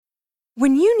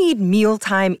When you need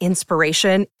mealtime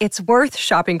inspiration, it's worth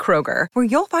shopping Kroger, where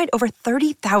you'll find over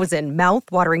 30,000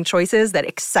 mouth-watering choices that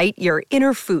excite your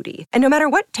inner foodie. And no matter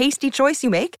what tasty choice you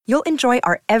make, you'll enjoy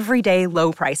our everyday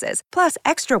low prices, plus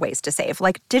extra ways to save,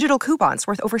 like digital coupons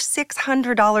worth over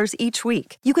 $600 each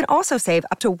week. You can also save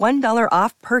up to $1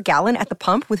 off per gallon at the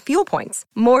pump with fuel points.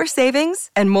 More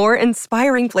savings and more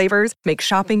inspiring flavors make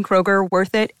shopping Kroger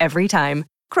worth it every time.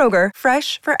 Kroger,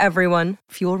 fresh for everyone.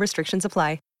 Fuel restrictions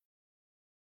apply.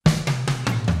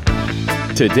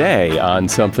 Today on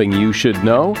Something You Should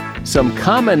Know, some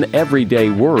common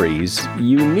everyday worries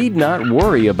you need not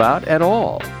worry about at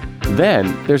all.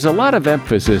 Then, there's a lot of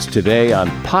emphasis today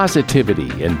on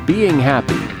positivity and being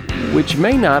happy, which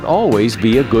may not always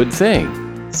be a good thing.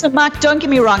 So, Mark, don't get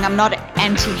me wrong, I'm not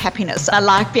anti-happiness. I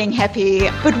like being happy.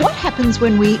 But what happens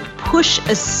when we push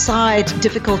aside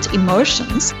difficult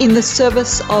emotions in the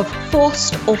service of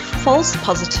forced or false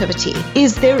positivity?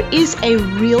 There is a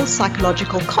real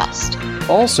psychological cost.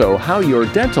 Also, how your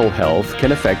dental health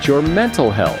can affect your mental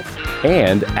health.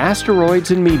 And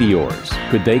asteroids and meteors.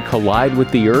 Could they collide with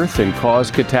the Earth and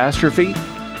cause catastrophe?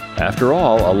 After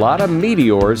all, a lot of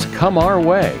meteors come our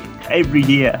way. Every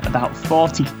year, about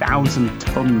 40,000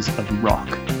 tons of rock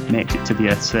makes it to the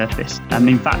Earth's surface. And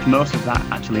in fact, most of that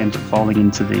actually ends up falling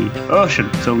into the ocean.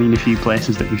 It's only in a few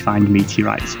places that we find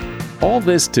meteorites. All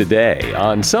this today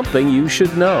on Something You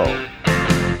Should Know.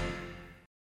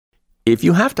 If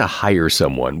you have to hire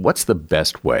someone, what's the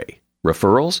best way?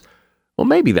 Referrals? Well,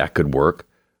 maybe that could work.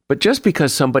 But just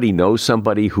because somebody knows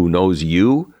somebody who knows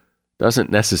you doesn't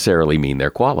necessarily mean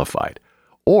they're qualified.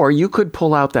 Or you could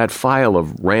pull out that file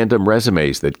of random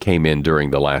resumes that came in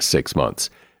during the last 6 months.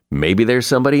 Maybe there's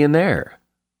somebody in there.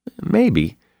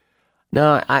 Maybe.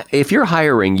 Now, if you're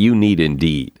hiring, you need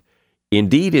Indeed.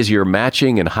 Indeed is your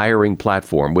matching and hiring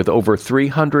platform with over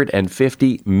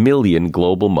 350 million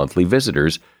global monthly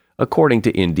visitors, according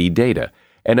to Indeed data,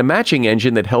 and a matching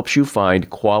engine that helps you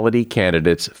find quality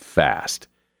candidates fast.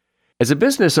 As a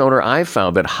business owner, I've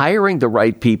found that hiring the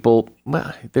right people,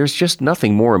 well, there's just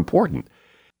nothing more important.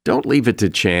 Don't leave it to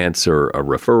chance or a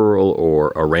referral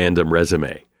or a random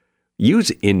resume.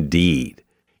 Use Indeed.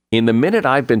 In the minute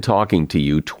I've been talking to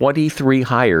you, 23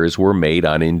 hires were made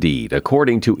on Indeed,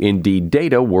 according to Indeed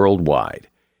data worldwide.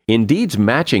 Indeed's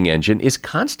matching engine is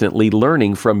constantly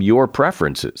learning from your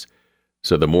preferences.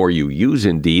 So the more you use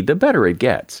Indeed, the better it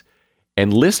gets.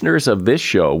 And listeners of this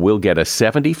show will get a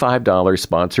 $75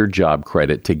 sponsored job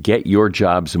credit to get your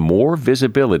jobs more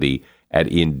visibility at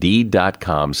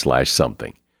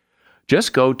Indeed.com/something.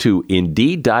 Just go to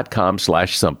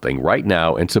Indeed.com/something right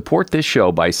now and support this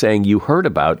show by saying you heard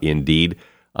about Indeed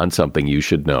on Something You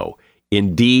Should Know.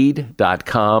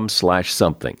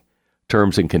 Indeed.com/something.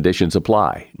 Terms and conditions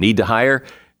apply. Need to hire?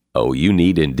 Oh, you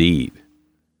need Indeed.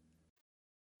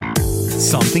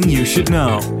 Something you should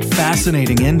know.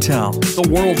 Fascinating intel, the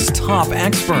world's top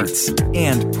experts,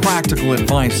 and practical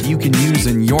advice you can use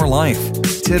in your life.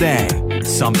 Today,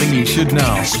 Something You Should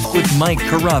Know with Mike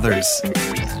Carruthers.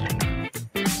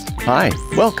 Hi,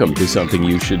 welcome to Something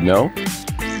You Should Know.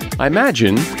 I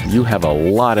imagine you have a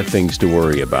lot of things to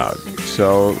worry about.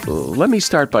 So let me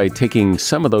start by taking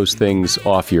some of those things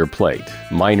off your plate,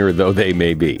 minor though they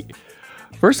may be.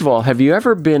 First of all, have you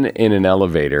ever been in an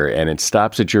elevator and it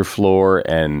stops at your floor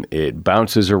and it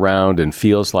bounces around and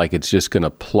feels like it's just going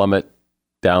to plummet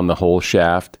down the whole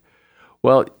shaft?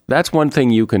 Well, that's one thing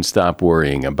you can stop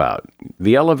worrying about.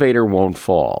 The elevator won't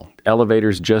fall.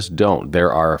 Elevators just don't.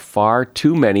 There are far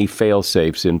too many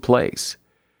fail-safes in place.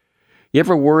 You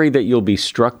ever worry that you'll be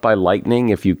struck by lightning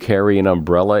if you carry an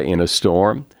umbrella in a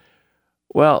storm?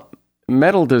 Well,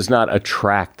 metal does not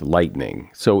attract lightning.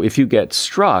 So if you get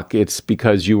struck, it's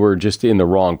because you were just in the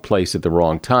wrong place at the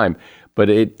wrong time. But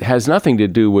it has nothing to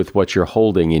do with what you're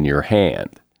holding in your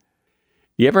hand.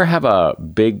 You ever have a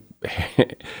big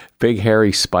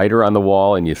hairy spider on the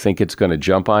wall and you think it's going to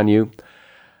jump on you?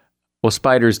 Well,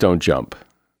 spiders don't jump.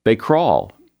 They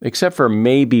crawl, except for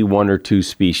maybe one or two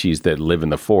species that live in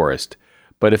the forest.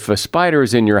 But if a spider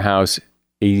is in your house,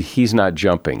 he's not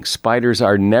jumping. Spiders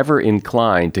are never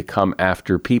inclined to come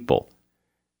after people.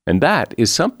 And that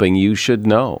is something you should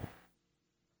know.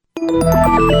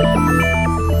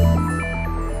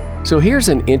 So here's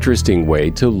an interesting way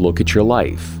to look at your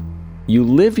life. You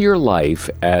live your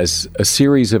life as a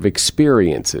series of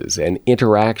experiences and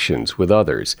interactions with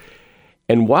others.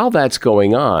 And while that's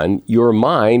going on, your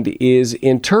mind is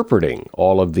interpreting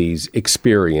all of these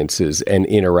experiences and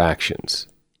interactions.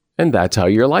 And that's how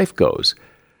your life goes.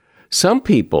 Some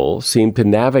people seem to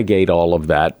navigate all of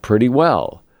that pretty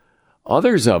well.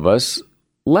 Others of us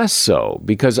less so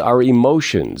because our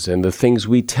emotions and the things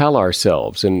we tell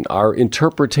ourselves and our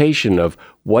interpretation of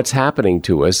what's happening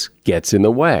to us gets in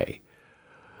the way.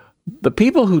 The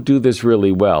people who do this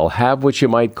really well have what you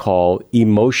might call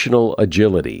emotional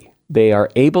agility. They are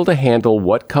able to handle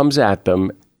what comes at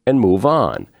them and move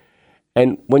on.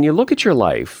 And when you look at your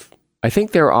life, I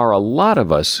think there are a lot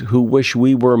of us who wish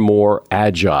we were more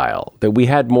agile, that we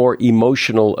had more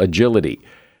emotional agility.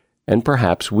 And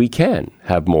perhaps we can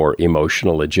have more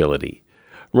emotional agility.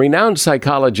 Renowned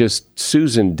psychologist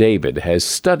Susan David has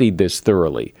studied this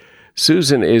thoroughly.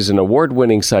 Susan is an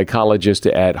award-winning psychologist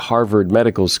at Harvard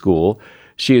Medical School.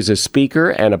 She is a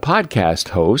speaker and a podcast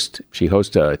host. She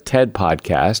hosts a TED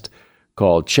podcast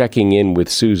called Checking In with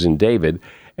Susan David,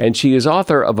 and she is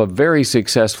author of a very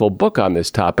successful book on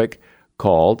this topic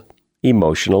called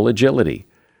Emotional Agility.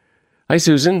 Hi,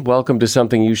 Susan. Welcome to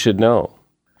Something You Should Know.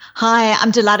 Hi,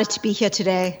 I'm delighted to be here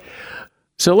today.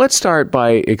 So let's start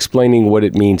by explaining what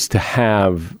it means to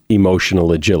have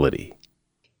emotional agility.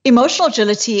 Emotional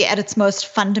agility at its most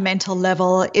fundamental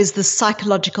level is the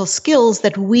psychological skills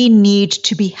that we need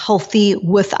to be healthy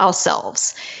with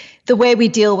ourselves. The way we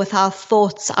deal with our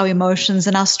thoughts, our emotions,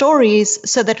 and our stories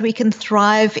so that we can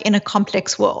thrive in a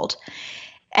complex world.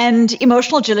 And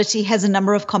emotional agility has a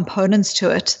number of components to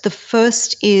it. The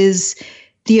first is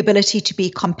the ability to be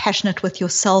compassionate with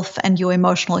yourself and your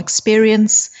emotional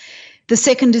experience. The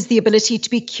second is the ability to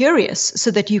be curious so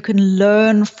that you can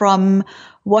learn from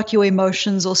what your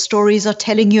emotions or stories are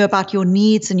telling you about your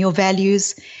needs and your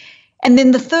values. And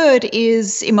then the third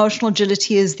is emotional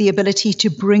agility is the ability to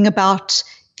bring about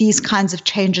these kinds of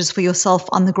changes for yourself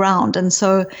on the ground. And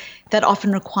so that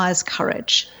often requires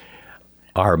courage.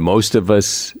 Are most of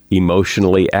us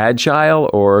emotionally agile,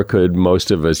 or could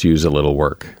most of us use a little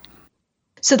work?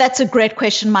 So that's a great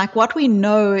question, Mike. What we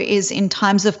know is in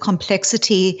times of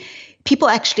complexity, people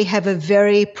actually have a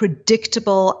very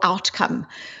predictable outcome,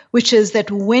 which is that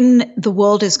when the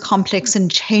world is complex and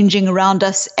changing around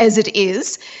us as it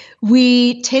is,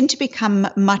 we tend to become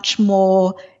much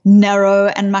more narrow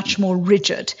and much more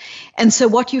rigid. And so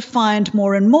what you find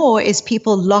more and more is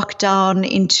people lock down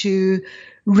into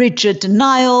rigid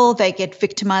denial. They get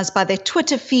victimized by their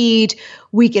Twitter feed.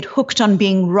 We get hooked on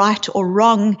being right or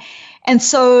wrong. And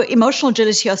so emotional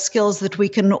agility are skills that we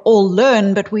can all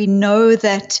learn, but we know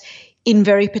that in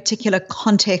very particular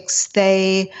contexts,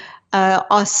 they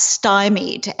are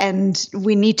stymied, and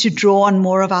we need to draw on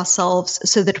more of ourselves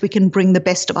so that we can bring the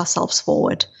best of ourselves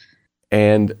forward.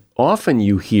 And often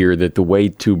you hear that the way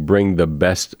to bring the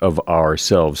best of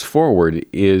ourselves forward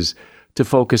is to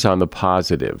focus on the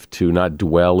positive, to not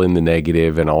dwell in the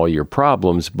negative and all your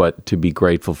problems, but to be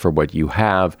grateful for what you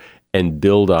have and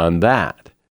build on that.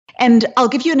 And I'll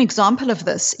give you an example of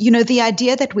this. You know, the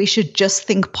idea that we should just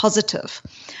think positive,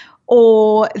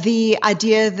 or the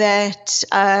idea that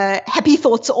happy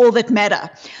thoughts are all that matter.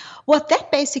 What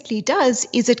that basically does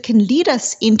is it can lead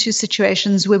us into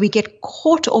situations where we get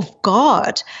caught off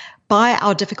guard by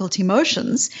our difficult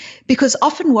emotions, because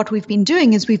often what we've been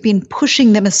doing is we've been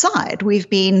pushing them aside. We've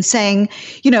been saying,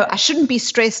 I shouldn't be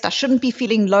stressed. I shouldn't be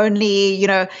feeling lonely.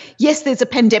 Yes, there's a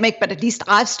pandemic, but at least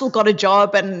I've still got a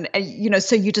job. And,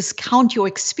 so you discount your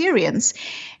experience.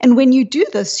 And when you do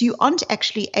this, you aren't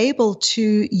actually able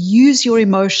to use your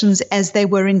emotions as they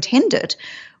were intended,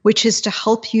 which is to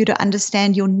help you to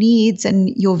understand your needs and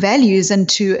your values and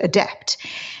to adapt.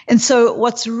 And so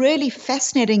what's really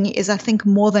fascinating is, I think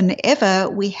more than ever,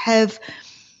 we have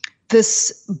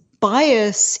this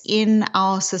bias in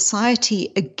our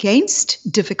society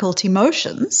against difficult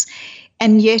emotions,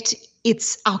 and yet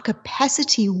it's our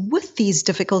capacity with these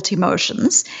difficult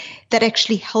emotions that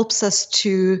actually helps us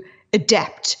to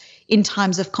adapt in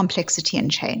times of complexity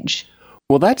and change.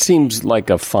 Well, that seems like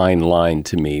a fine line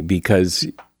to me, because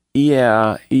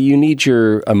yeah, you need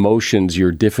your emotions,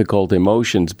 your difficult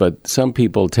emotions, but some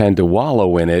people tend to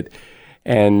wallow in it.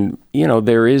 And,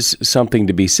 there is something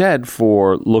to be said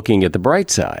for looking at the bright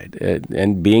side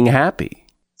and being happy.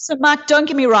 So, Mark, don't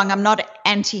get me wrong. I'm not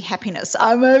anti-happiness.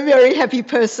 I'm a very happy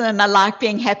person. I like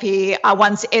being happy. I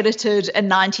once edited a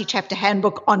 90-chapter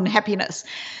handbook on happiness.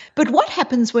 But what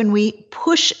happens when we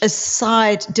push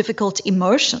aside difficult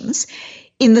emotions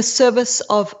in the service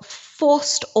of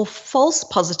forced or false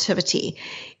positivity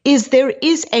is there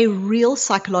is a real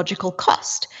psychological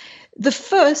cost. The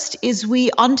first is we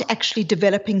aren't actually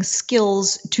developing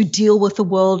skills to deal with the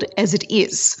world as it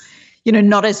is,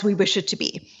 not as we wish it to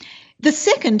be. The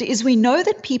second is we know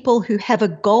that people who have a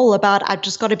goal about, I've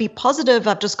just got to be positive,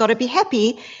 I've just got to be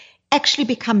happy, actually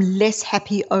become less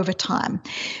happy over time.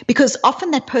 Because often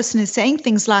that person is saying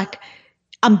things like,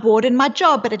 I'm bored in my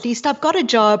job, but at least I've got a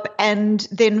job. And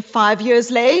then 5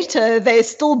 years later, they're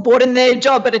still bored in their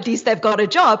job, but at least they've got a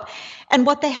job. And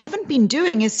what they haven't been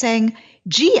doing is saying,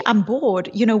 gee, I'm bored.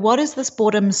 What is this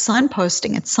boredom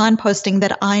signposting? It's signposting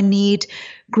that I need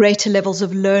greater levels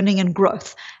of learning and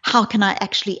growth. How can I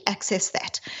actually access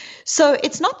that? So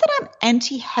it's not that I'm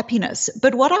anti-happiness,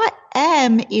 but what I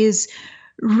am is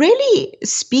really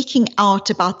speaking out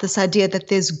about this idea that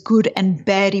there's good and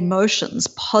bad emotions,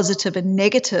 positive and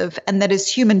negative, and that as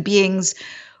human beings,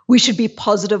 we should be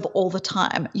positive all the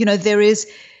time. There is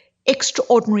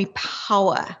extraordinary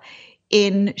power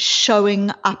in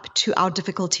showing up to our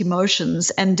difficult emotions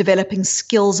and developing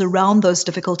skills around those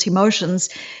difficult emotions,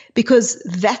 because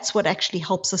that's what actually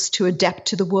helps us to adapt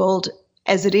to the world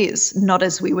as it is, not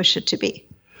as we wish it to be.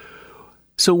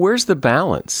 So where's the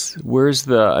balance?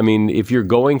 If you're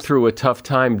going through a tough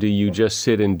time, do you just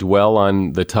sit and dwell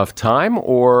on the tough time?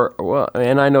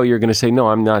 And I know you're going to say, no,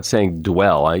 I'm not saying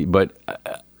dwell,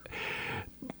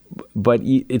 but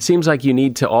it seems like you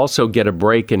need to also get a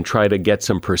break and try to get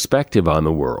some perspective on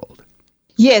the world.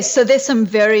 Yes, so there's some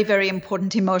very, very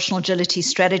important emotional agility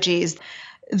strategies.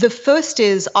 The first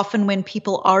is often when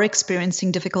people are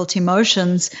experiencing difficult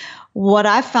emotions, what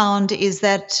I found is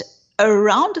that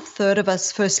around a third of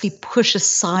us firstly push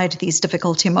aside these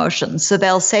difficult emotions. So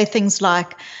they'll say things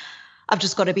like, I've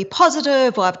just got to be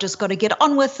positive, or I've just got to get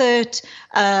on with it.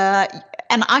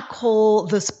 And I call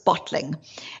this bottling.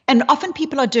 And often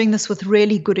people are doing this with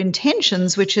really good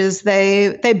intentions, which is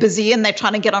they're busy and they're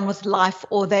trying to get on with life,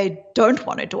 or they don't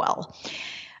want to dwell.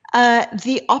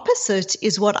 The opposite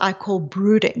is what I call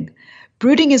brooding.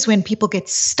 Brooding is when people get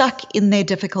stuck in their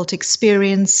difficult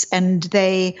experience and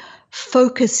they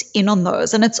focus in on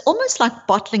those. And it's almost like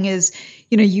bottling is,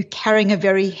 you carrying a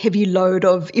very heavy load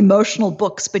of emotional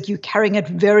books, but you carrying it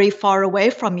very far away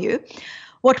from you.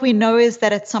 What we know is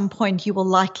that at some point you will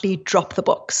likely drop the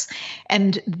books.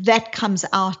 And that comes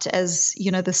out as,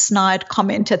 the snide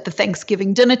comment at the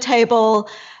Thanksgiving dinner table,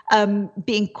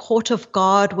 being caught off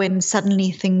guard when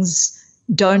suddenly things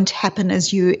don't happen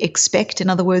as you expect. In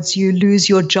other words, you lose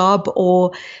your job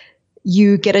or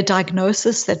you get a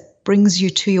diagnosis that brings you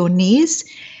to your knees.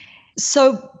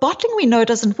 So bottling we know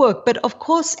doesn't work. But of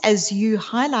course, as you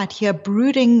highlight here,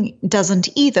 brooding doesn't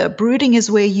either. Brooding is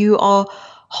where you are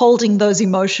holding those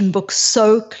emotion books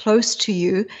so close to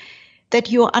you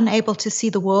that you're unable to see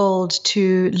the world,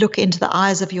 to look into the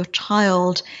eyes of your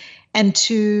child and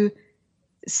to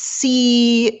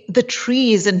see the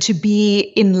trees and to be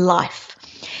in life.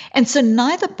 And so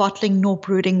neither bottling nor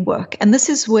brooding work. And this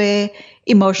is where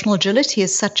emotional agility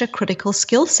is such a critical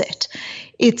skill set.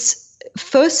 It's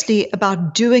firstly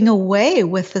about doing away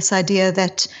with this idea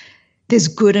that there's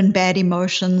good and bad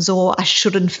emotions, or I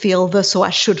shouldn't feel this, or I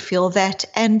should feel that.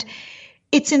 And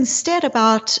it's instead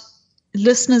about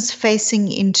listeners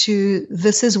facing into,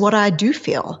 this is what I do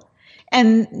feel.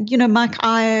 And, Mike,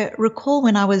 I recall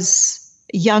when I was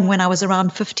young, when I was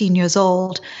around 15 years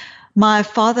old, my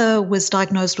father was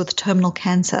diagnosed with terminal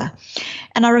cancer.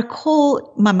 And I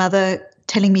recall my mother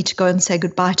telling me to go and say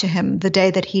goodbye to him the day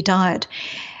that he died.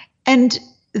 And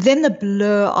then the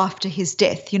blur after his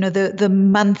death, the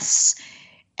months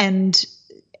and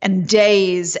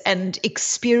days and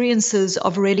experiences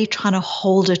of really trying to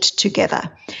hold it together.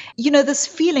 This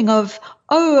feeling of,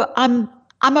 I'm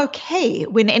okay.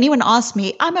 When anyone asked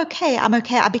me, I'm okay.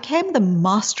 I became the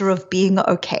master of being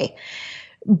okay.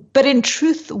 But in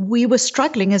truth, we were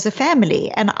struggling as a family,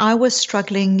 and I was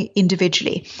struggling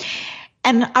individually.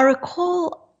 And I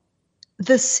recall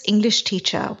this English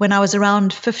teacher, when I was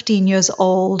around 15 years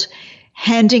old,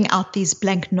 handing out these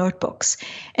blank notebooks.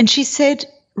 And she said,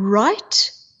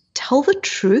 write, tell the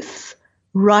truth,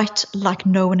 write like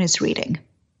no one is reading.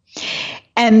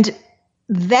 And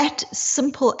that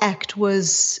simple act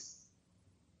was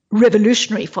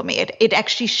revolutionary for me. It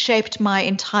actually shaped my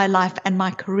entire life and my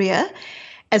career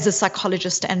as a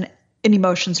psychologist and an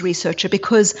emotions researcher,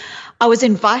 because I was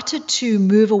invited to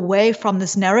move away from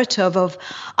this narrative of,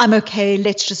 I'm okay,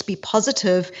 let's just be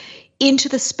positive, into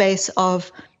the space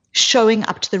of showing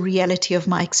up to the reality of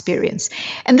my experience.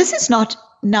 And this is not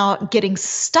now getting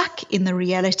stuck in the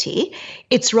reality,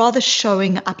 it's rather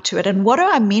showing up to it. And what do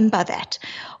I mean by that?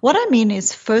 What I mean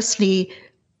is, firstly,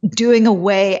 doing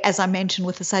away, as I mentioned,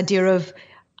 with this idea of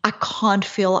I can't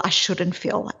feel, I shouldn't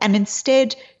feel, and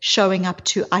instead showing up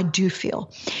to I do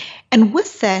feel. And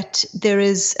with that, there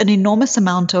is an enormous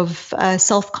amount of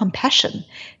self-compassion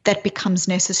that becomes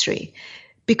necessary,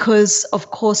 because,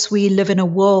 of course, we live in a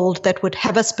world that would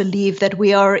have us believe that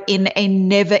we are in a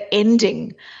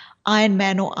never-ending Iron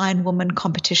Man or Iron Woman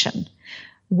competition.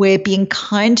 where being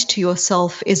kind to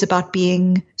yourself is about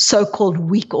being so-called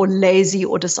weak or lazy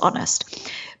or dishonest.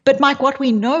 But Mike, what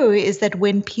we know is that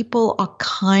when people are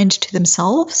kind to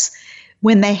themselves,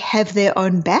 when they have their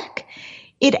own back,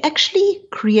 it actually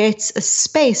creates a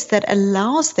space that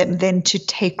allows them then to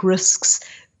take risks,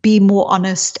 be more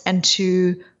honest, and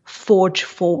to forge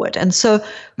forward. And so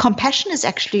compassion is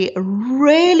actually a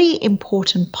really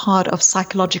important part of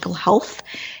psychological health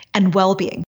and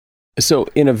well-being. So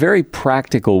in a very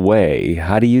practical way,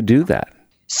 how do you do that?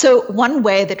 So one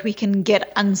way that we can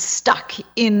get unstuck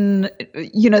in,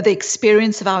 the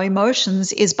experience of our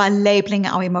emotions is by labeling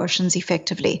our emotions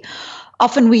effectively.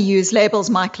 Often we use labels,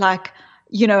 Mike, like,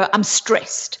 I'm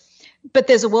stressed. But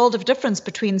there's a world of difference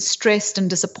between stressed and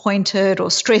disappointed or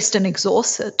stressed and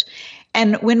exhausted.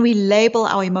 And when we label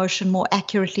our emotion more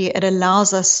accurately, it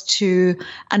allows us to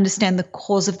understand the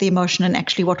cause of the emotion and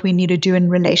actually what we need to do in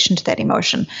relation to that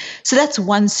emotion. So that's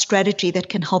one strategy that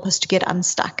can help us to get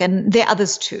unstuck. And there are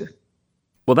others too.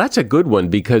 Well, that's a good one,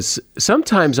 because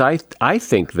sometimes I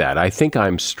think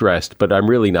I'm stressed, but I'm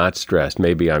really not stressed.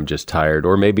 Maybe I'm just tired,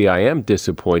 or maybe I am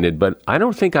disappointed, but I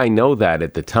don't think I know that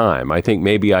at the time. I think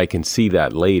maybe I can see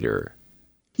that later.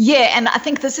 Yeah, and I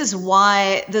think this is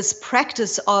why this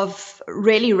practice of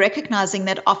really recognizing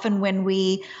that often when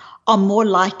we are more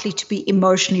likely to be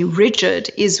emotionally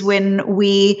rigid is when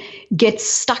we get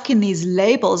stuck in these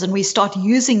labels and we start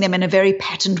using them in a very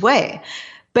patterned way.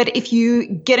 But if you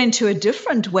get into a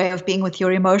different way of being with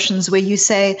your emotions where you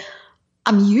say,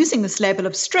 I'm using this label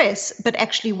of stress, but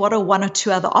actually what are one or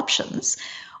two other options?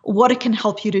 What it can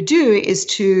help you to do is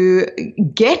to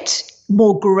get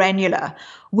more granular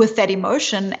with that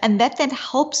emotion, and that then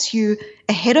helps you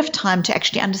ahead of time to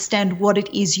actually understand what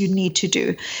it is you need to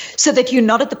do, so that you're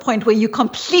not at the point where you're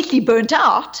completely burnt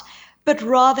out, but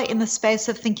rather in the space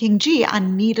of thinking, gee, I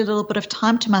need a little bit of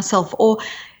time to myself, or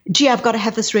gee, I've got to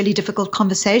have this really difficult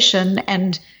conversation,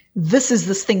 and this is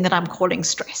this thing that I'm calling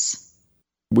stress.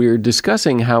 We're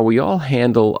discussing how we all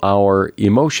handle our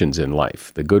emotions in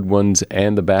life, the good ones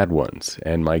and the bad ones.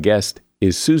 And my guest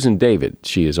is Susan David.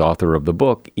 She is author of the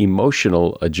book,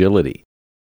 Emotional Agility.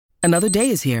 Another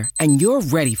day is here, and you're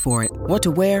ready for it. What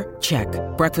to wear? Check.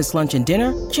 Breakfast, lunch, and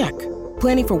dinner? Check.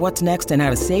 Planning for what's next and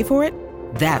how to save for it?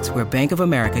 That's where Bank of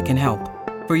America can help.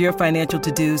 For your financial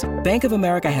to-dos, Bank of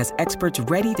America has experts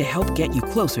ready to help get you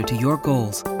closer to your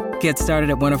goals. Get started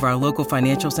at one of our local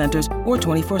financial centers or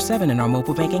 24/7 in our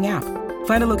mobile banking app.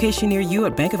 Find a location near you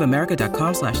at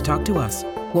bankofamerica.com/talktous.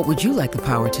 What would you like the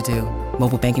power to do?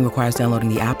 Mobile banking requires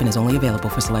downloading the app and is only available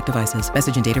for select devices.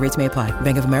 Message and data rates may apply.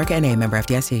 Bank of America N.A., member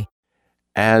FDIC.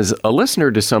 As a listener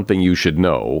to Something You Should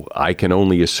Know, I can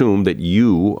only assume that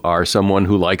you are someone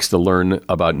who likes to learn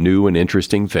about new and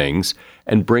interesting things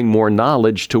and bring more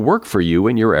knowledge to work for you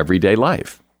in your everyday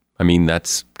life. I mean,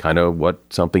 that's kind of what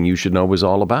Something You Should Know is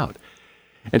all about.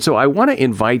 And so I want to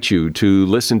invite you to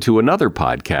listen to another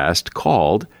podcast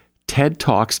called TED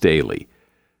Talks Daily.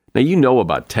 Now, you know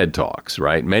about TED Talks,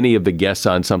 right? Many of the guests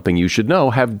on Something You Should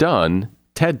Know have done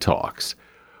TED Talks.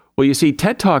 Well, you see,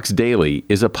 TED Talks Daily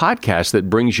is a podcast that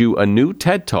brings you a new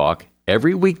TED Talk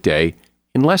every weekday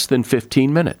in less than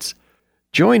 15 minutes.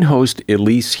 Join host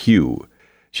Elise Hu.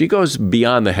 She goes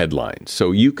beyond the headlines,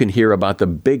 so you can hear about the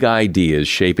big ideas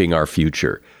shaping our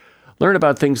future. Learn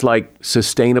about things like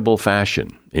sustainable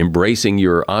fashion, embracing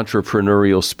your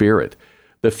entrepreneurial spirit,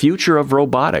 the future of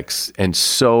robotics, and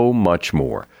so much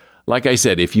more. Like I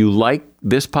said, if you like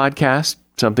this podcast,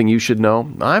 Something You Should Know,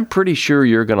 I'm pretty sure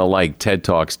you're going to like TED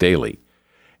Talks Daily.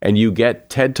 And you get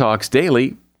TED Talks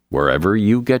Daily wherever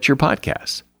you get your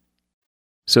podcasts.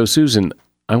 So, Susan,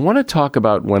 I want to talk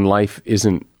about when life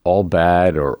isn't all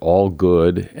bad or all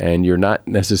good, and you're not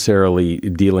necessarily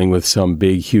dealing with some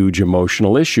big, huge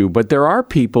emotional issue, but there are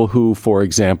people who, for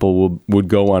example, would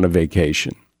go on a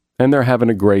vacation, and they're having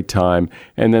a great time,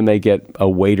 and then they get a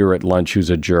waiter at lunch who's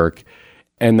a jerk,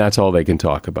 and that's all they can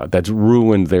talk about. That's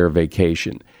ruined their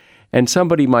vacation. And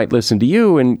somebody might listen to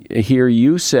you and hear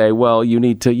you say, well, you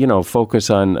need to,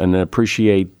 focus on and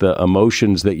appreciate the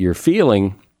emotions that you're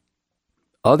feeling.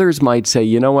 Others might say,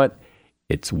 you know what?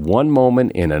 It's one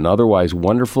moment in an otherwise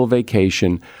wonderful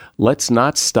vacation. Let's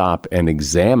not stop and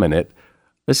examine it.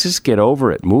 Let's just get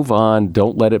over it. Move on.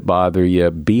 Don't let it bother you.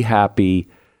 Be happy.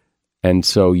 And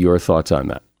so your thoughts on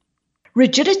that?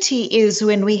 Rigidity is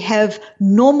when we have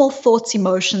normal thoughts,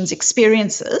 emotions,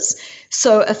 experiences.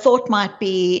 So a thought might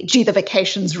be, gee, the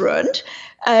vacation's ruined.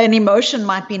 An emotion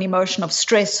might be an emotion of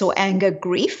stress or anger,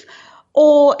 grief,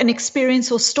 or an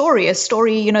experience or story. A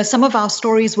story, some of our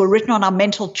stories were written on our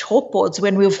mental chalkboards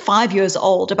when we were 5 years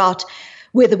old about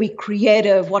whether we're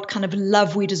creative, what kind of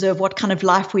love we deserve, what kind of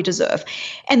life we deserve.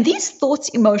 And these thoughts,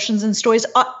 emotions, and stories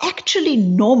are actually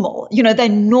normal. They're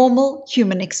normal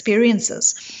human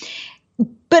experiences.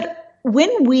 But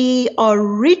when we are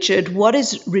rigid, what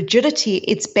is rigidity?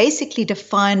 It's basically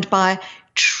defined by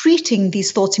treating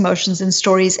these thoughts, emotions, and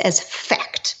stories as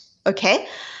fact, okay?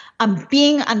 I'm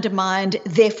being undermined,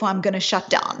 therefore I'm going to shut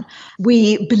down.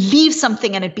 We believe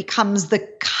something and it becomes the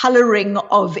coloring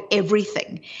of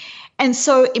everything. And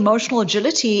so emotional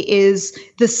agility is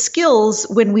the skills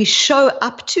when we show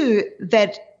up to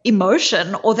that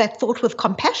emotion or that thought with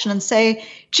compassion and say,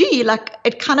 gee, like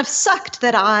it kind of sucked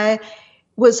that I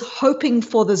was hoping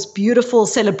for this beautiful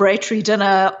celebratory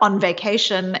dinner on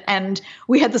vacation and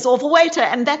we had this awful waiter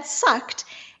and that sucked.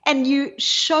 And you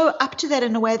show up to that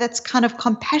in a way that's kind of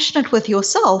compassionate with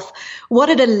yourself. What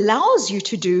it allows you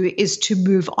to do is to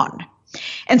move on.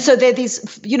 And so there are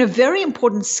these, very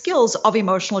important skills of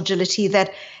emotional agility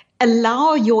that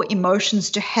allow your emotions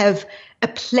to have a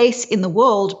place in the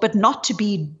world, but not to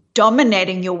be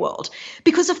dominating your world.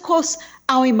 Because, of course,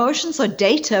 our emotions are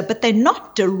data, but they're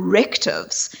not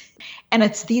directives. And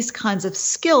it's these kinds of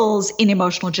skills in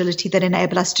emotional agility that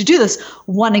enable us to do this.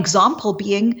 One example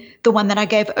being the one that I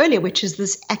gave earlier, which is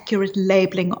this accurate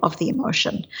labeling of the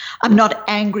emotion. I'm not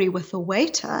angry with the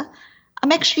waiter.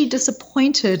 I'm actually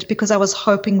disappointed because I was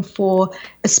hoping for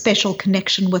a special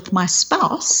connection with my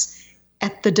spouse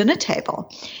at the dinner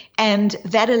table. And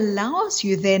that allows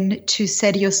you then to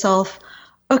say to yourself,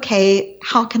 okay,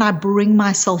 how can I bring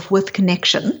myself with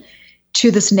connection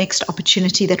to this next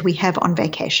opportunity that we have on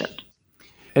vacation?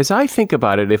 As I think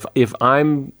about it, if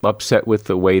I'm upset with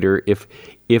the waiter,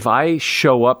 if I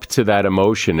show up to that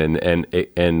emotion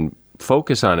and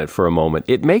focus on it for a moment,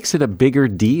 it makes it a bigger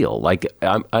deal. Like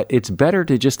it's better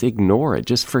to just ignore it,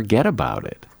 just forget about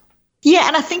it. Yeah,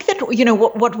 and I think that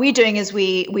what we're doing is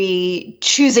we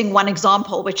choosing one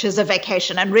example, which is a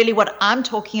vacation, and really what I'm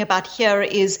talking about here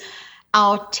is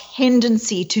our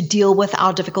tendency to deal with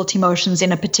our difficult emotions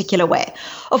in a particular way.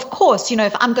 Of course,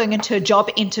 if I'm going into a job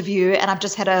interview and I've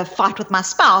just had a fight with my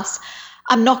spouse,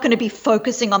 I'm not going to be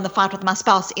focusing on the fight with my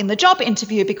spouse in the job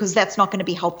interview because that's not going to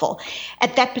be helpful.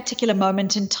 At that particular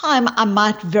moment in time, I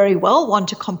might very well want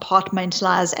to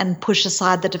compartmentalize and push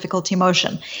aside the difficult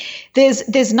emotion.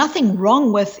 There's nothing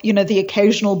wrong with, the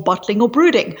occasional bottling or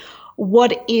brooding.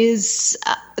 What is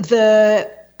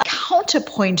the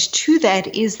counterpoint to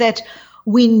that is that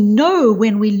we know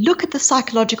when we look at the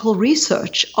psychological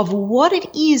research of what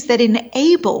it is that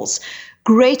enables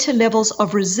greater levels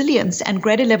of resilience and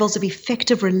greater levels of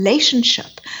effective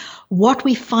relationship, what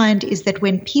we find is that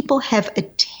when people have a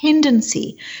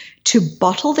tendency to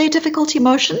bottle their difficult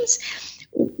emotions,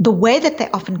 the way that they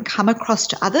often come across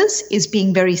to others is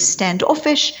being very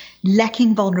standoffish,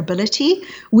 lacking vulnerability.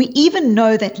 We even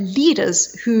know that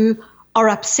leaders who are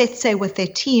upset, say, with their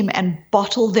team and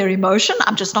bottle their emotion,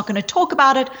 I'm just not going to talk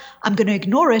about it, I'm going to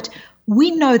ignore it,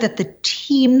 we know that the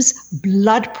team's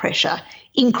blood pressure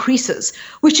increases,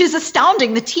 which is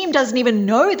astounding. The team doesn't even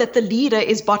know that the leader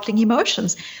is bottling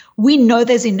emotions. We know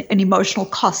there's an emotional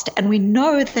cost, and we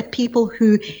know that people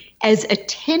who, as a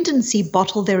tendency,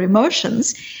 bottle their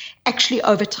emotions actually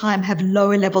over time have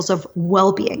lower levels of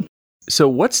well-being. So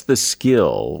what's the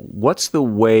skill? What's the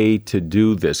way to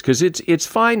do this? Because it's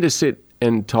fine to sit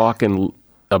and talk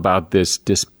about this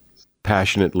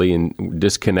dispassionately and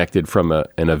disconnected from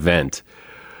an event.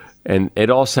 And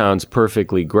it all sounds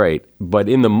perfectly great. But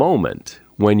in the moment,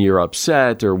 when you're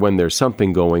upset or when there's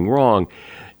something going wrong,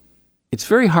 it's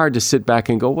very hard to sit back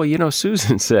and go, well,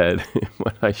 Susan said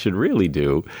what I should really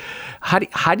do.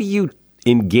 How do you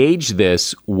engage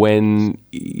this when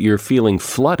you're feeling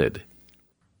flooded?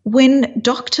 When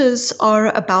doctors are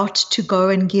about to go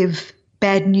and give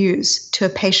bad news to a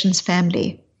patient's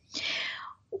family,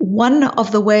 one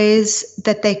of the ways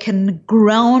that they can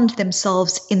ground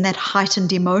themselves in that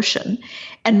heightened emotion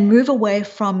and move away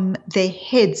from their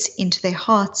heads into their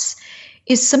hearts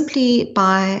is simply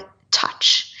by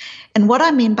touch. And what I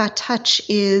mean by touch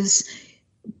is,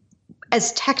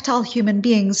 as tactile human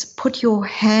beings, put your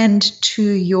hand to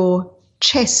your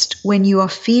chest when you are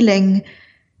feeling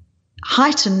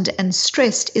heightened and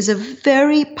stressed is a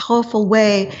very powerful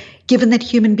way, given that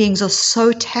human beings are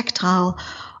so tactile,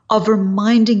 of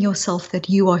reminding yourself that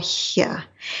you are here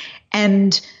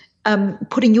and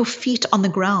putting your feet on the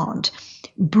ground,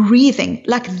 breathing.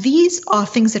 Like, these are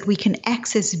things that we can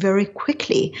access very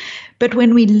quickly. But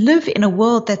when we live in a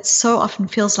world that so often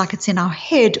feels like it's in our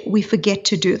head, we forget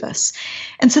to do this.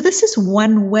 And so this is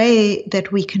one way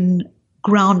that we can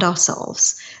ground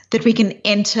ourselves, that we can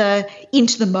enter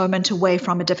into the moment away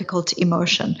from a difficult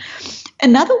emotion.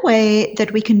 Another way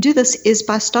that we can do this is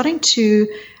by starting to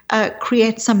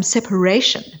create some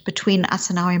separation between us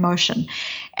and our emotion.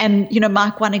 And,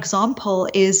 Mike, one example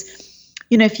is,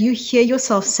 if you hear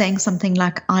yourself saying something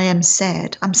like, I am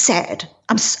sad, I'm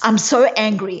so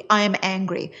angry, I am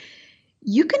angry.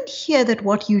 You can hear that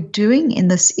what you're doing in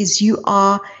this is you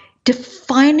are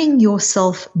defining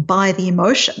yourself by the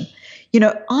emotion.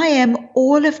 I am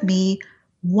all of me,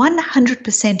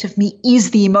 100% of me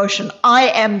is the emotion. I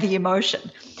am the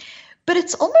emotion. But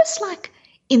it's almost like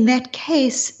in that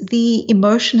case, the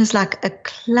emotion is like a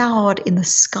cloud in the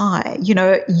sky.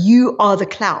 You are the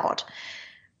cloud.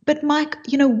 But Mike,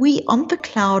 we aren't the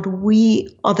cloud,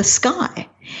 we are the sky.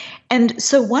 And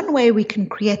so one way we can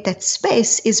create that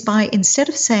space is by, instead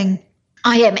of saying,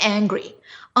 I am angry,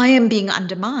 I am being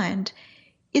undermined,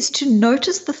 is to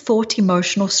notice the thought,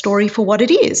 emotional story for what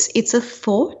it is. It's a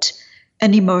thought,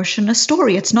 an emotion, a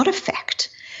story. It's not a fact.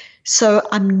 So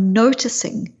I'm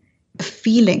noticing the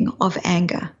feeling of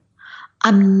anger.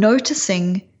 I'm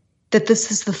noticing that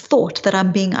this is the thought that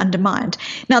I'm being undermined.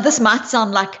 Now, this might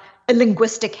sound like a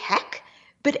linguistic hack,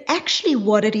 but actually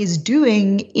what it is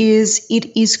doing is it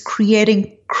is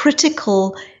creating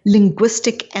critical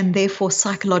linguistic and therefore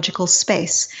psychological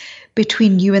space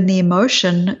between you and the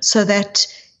emotion so that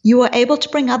you are able to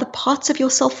bring other parts of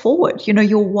yourself forward,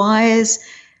 your wise,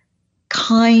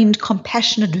 kind,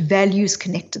 compassionate,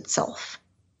 values-connected self.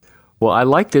 Well, I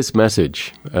like this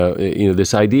message.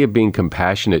 This idea of being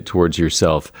compassionate towards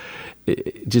yourself,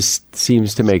 it just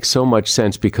seems to make so much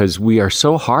sense because we are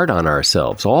so hard on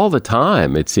ourselves all the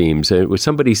time, it seems.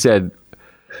 Somebody said,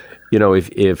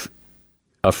 if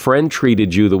a friend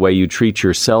treated you the way you treat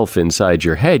yourself inside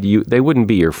your head, they wouldn't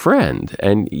be your friend.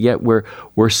 And yet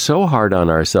we're so hard on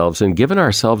ourselves, and giving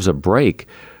ourselves a break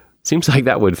seems like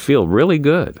that would feel really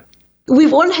good.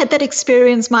 We've all had that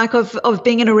experience, Mike, of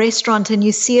being in a restaurant and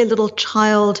you see a little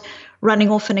child running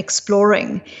off and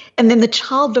exploring. And then the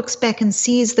child looks back and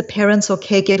sees the parents or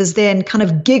caregivers there and kind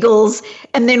of giggles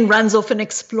and then runs off and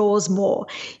explores more.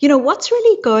 What's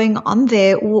really going on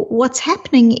there? What's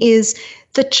happening is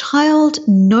the child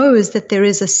knows that there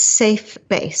is a safe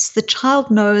base. The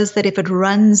child knows that if it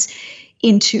runs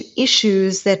into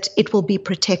issues that it will be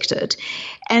protected.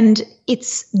 And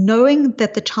it's knowing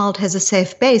that the child has a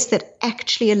safe base that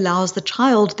actually allows the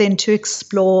child then to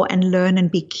explore and learn and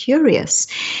be curious.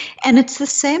 And it's the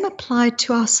same applied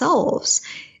to ourselves.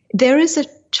 There is a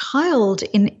child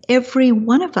in every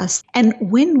one of us. And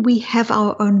when we have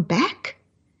our own back,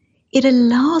 it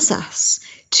allows us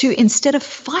to, instead of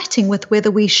fighting with whether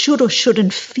we should or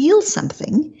shouldn't feel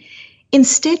something,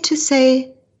 instead to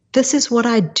say, this is what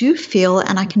I do feel,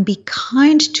 and I can be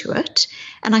kind to it,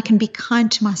 and I can be kind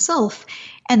to myself.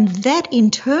 And that in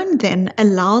turn then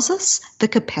allows us the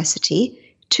capacity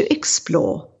to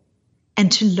explore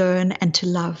and to learn and to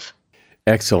love.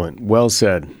 Excellent. Well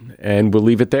said. And we'll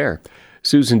leave it there.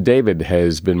 Susan David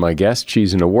has been my guest.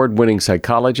 She's an award-winning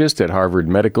psychologist at Harvard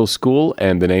Medical School,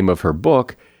 and the name of her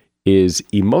book is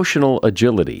Emotional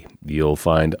Agility. You'll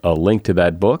find a link to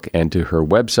that book and to her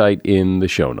website in the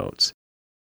show notes.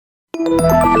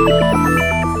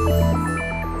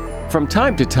 From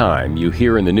time to time, you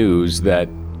hear in the news that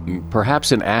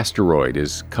perhaps an asteroid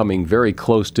is coming very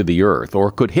close to the Earth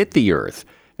or could hit the Earth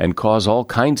and cause all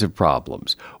kinds of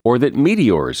problems, or that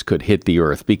meteors could hit the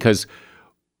Earth because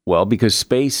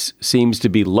space seems to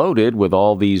be loaded with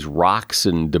all these rocks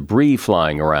and debris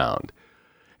flying around.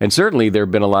 And certainly there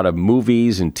have been a lot of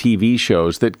movies and TV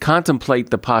shows that contemplate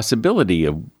the possibility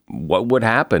of what would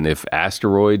happen if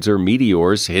asteroids or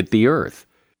meteors hit the Earth.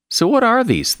 So what are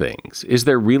these things? Is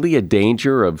there really a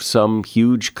danger of some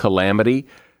huge calamity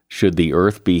should the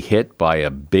Earth be hit by a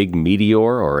big meteor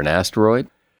or an asteroid?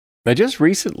 Now, just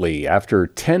recently, after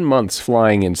 10 months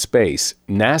flying in space,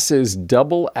 NASA's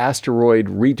Double Asteroid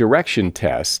Redirection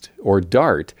Test, or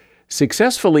DART,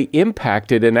 successfully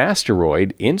impacted an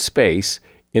asteroid in space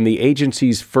in the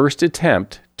agency's first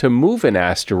attempt to move an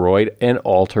asteroid and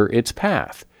alter its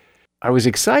path. I was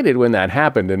excited when that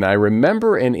happened, and I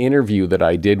remember an interview that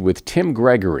I did with Tim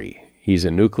Gregory. He's a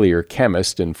nuclear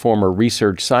chemist and former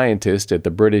research scientist at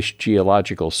the British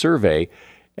Geological Survey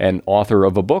and author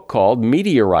of a book called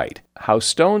Meteorite: How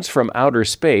Stones from Outer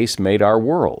Space Made Our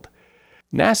World.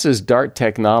 NASA's DART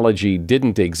technology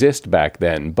didn't exist back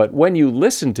then, but when you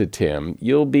listen to Tim,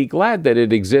 you'll be glad that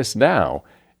it exists now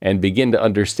and begin to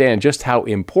understand just how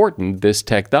important this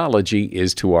technology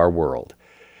is to our world.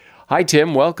 Hi,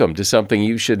 Tim. Welcome to Something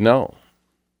You Should Know.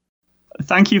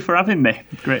 Thank you for having me.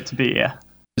 Great to be here.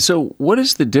 So what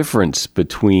is the difference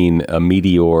between a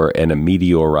meteor and a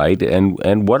meteorite,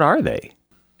 and what are they?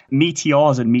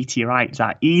 Meteors and meteorites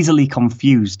are easily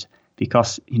confused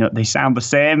because, they sound the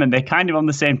same and they're kind of on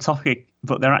the same topic,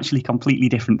 but they're actually completely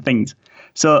different things.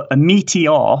 So a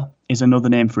meteor is another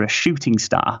name for a shooting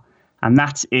star. And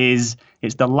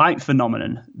it's the light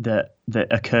phenomenon that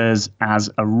occurs as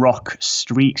a rock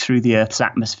streaks through the Earth's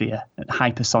atmosphere at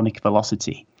hypersonic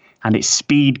velocity. And its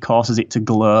speed causes it to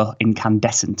glow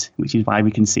incandescent, which is why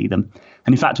we can see them.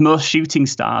 And in fact, most shooting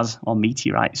stars or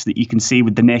meteorites that you can see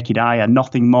with the naked eye are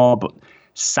nothing more but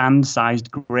sand-sized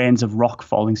grains of rock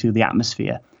falling through the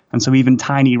atmosphere. And so even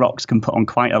tiny rocks can put on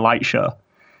quite a light show.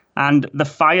 And the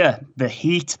fire, the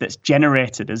heat that's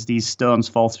generated as these stones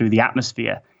fall through the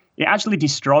atmosphere, it actually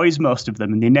destroys most of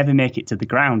them and they never make it to the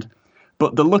ground.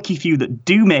 But the lucky few that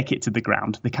do make it to the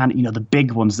ground, the kind of, the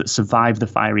big ones that survive the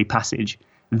fiery passage,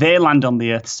 they land on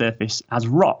the Earth's surface as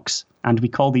rocks, and we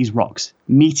call these rocks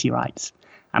meteorites.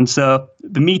 And so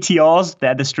the meteors,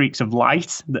 they're the streaks of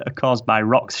light that are caused by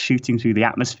rocks shooting through the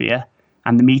atmosphere,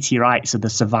 and the meteorites are the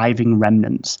surviving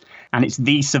remnants. And it's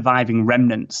these surviving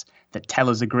remnants that tell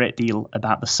us a great deal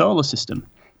about the solar system,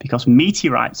 because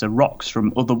meteorites are rocks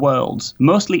from other worlds,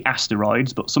 mostly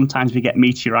asteroids, but sometimes we get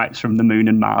meteorites from the moon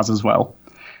and Mars as well.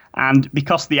 And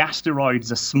because the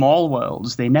asteroids are small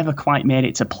worlds, they never quite made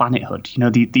it to planethood.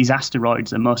 These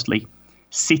asteroids are mostly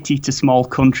city to small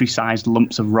country-sized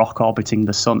lumps of rock orbiting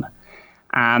the sun.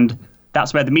 And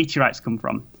that's where the meteorites come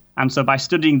from. And so by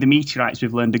studying the meteorites,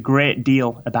 we've learned a great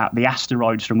deal about the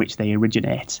asteroids from which they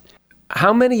originate.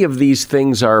 How many of these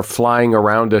things are flying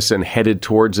around us and headed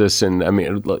towards us? And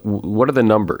what are the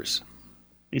numbers?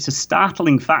 It's a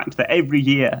startling fact that every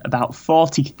year about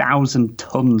 40,000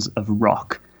 tons of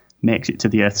rock makes it to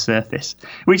the Earth's surface,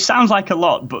 which sounds like a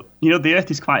lot, but the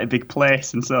Earth is quite a big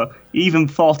place, and so even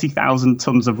 40,000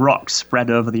 tons of rock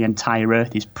spread over the entire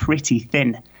Earth is pretty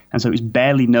thin, and so it's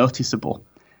barely noticeable.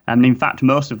 And in fact,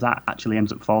 most of that actually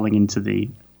ends up falling into the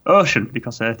ocean,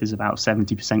 because Earth is about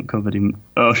 70% covered in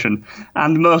ocean,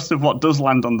 and most of what does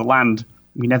land on the land,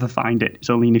 we never find it.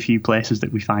 It's only in a few places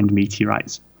that we find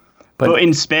meteorites. But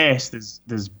in space,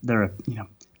 there are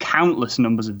countless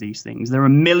numbers of these things. There are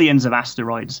millions of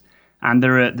asteroids, and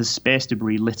there's space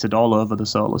debris littered all over the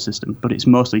solar system, but it's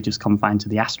mostly just confined to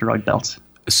the asteroid belt.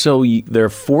 So there are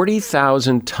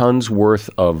 40,000 tons worth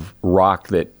of rock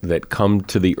that come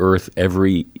to the Earth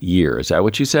every year. Is that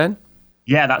what you said?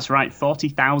 Yeah, that's right.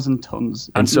 40,000 tons.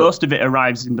 And so, most of it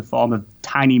arrives in the form of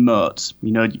tiny motes.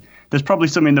 There's probably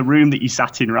some in the room that you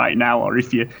sat in right now, or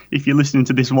if you're listening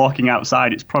to this walking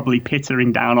outside, it's probably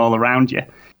pittering down all around you.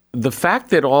 The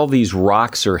fact that all these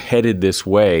rocks are headed this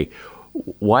way,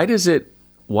 why does it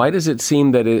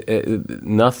seem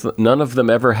that none of them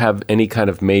ever have any kind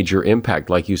of major impact?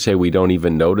 Like you say, we don't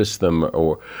even notice them.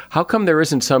 Or how come there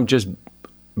isn't some just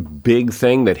big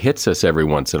thing that hits us every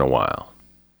once in a while?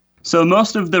 So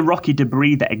most of the rocky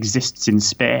debris that exists in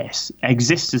space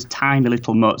exists as tiny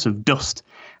little motes of dust,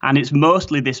 and it's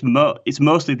mostly these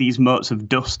motes of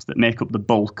dust that make up the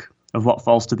bulk of what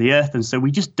falls to the Earth, and so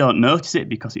we just don't notice it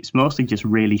because it's mostly just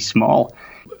really small.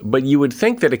 But you would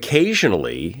think that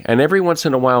occasionally, and every once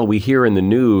in a while, we hear in the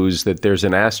news that there's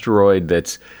an asteroid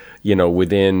that's,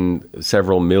 within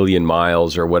several million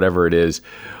miles or whatever it is,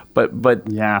 but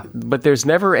there's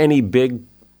never any big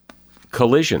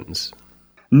collisions.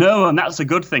 No, and that's a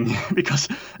good thing, because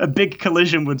a big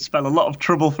collision would spell a lot of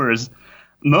trouble for us.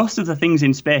 Most of the things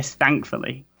in space,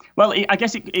 thankfully, well, I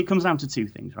guess it comes down to two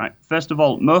things, right? First of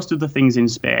all, most of the things in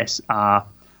space are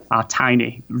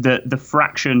tiny. The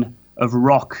fraction of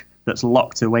rock that's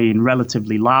locked away in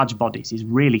relatively large bodies is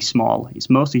really small. It's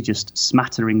mostly just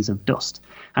smatterings of dust.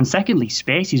 And secondly,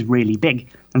 space is really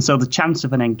big, and so the chance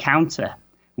of an encounter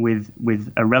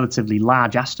with a relatively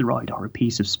large asteroid or a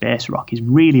piece of space rock is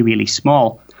really, really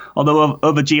small. Although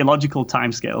over geological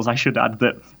timescales, I should add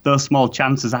that those small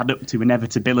chances add up to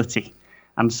inevitability.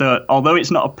 And so although it's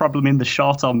not a problem in the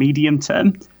short or medium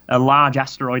term, a large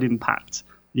asteroid impact,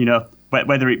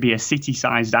 whether it be a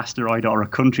city-sized asteroid or a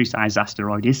country-sized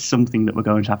asteroid, is something that we're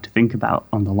going to have to think about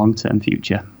on the long-term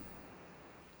future.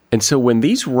 And so when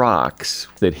these rocks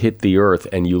that hit the Earth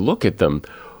and you look at them,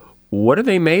 what are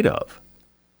they made of?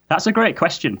 That's a great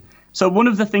question. So one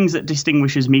of the things that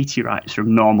distinguishes meteorites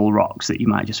from normal rocks that you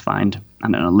might just find,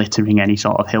 littering any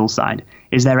sort of hillside,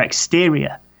 is their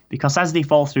exterior. Because as they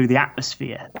fall through the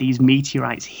atmosphere, these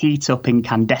meteorites heat up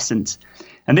incandescent.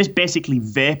 And this basically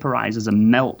vaporizes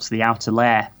and melts the outer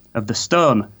layer of the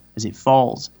stone as it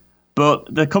falls.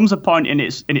 But there comes a point in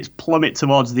its plummet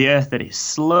towards the Earth that it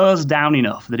slows down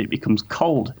enough that it becomes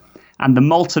cold. And the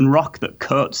molten rock that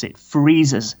coats it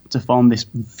freezes to form this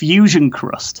fusion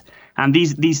crust. And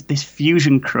this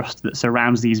fusion crust that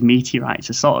surrounds these meteorites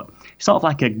is sort of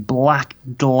like a black,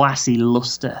 glassy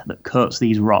luster that coats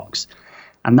these rocks.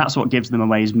 And that's what gives them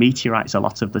away as meteorites a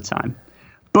lot of the time.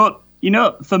 But,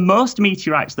 for most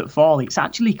meteorites that fall, it's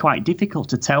actually quite difficult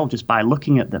to tell just by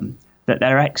looking at them that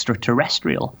they're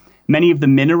extraterrestrial. Many of the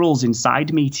minerals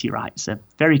inside meteorites are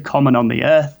very common on the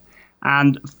Earth.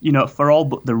 And, for all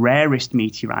but the rarest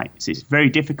meteorites, it's very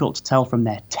difficult to tell from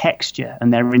their texture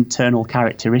and their internal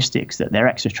characteristics that they're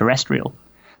extraterrestrial.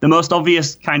 The most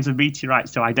obvious kinds of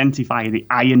meteorites to identify are the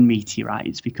iron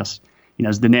meteorites because,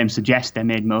 as the name suggests, they're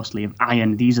made mostly of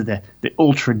iron. These are the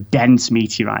ultra-dense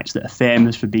meteorites that are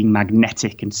famous for being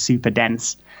magnetic and super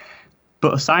dense.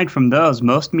 But aside from those,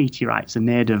 most meteorites are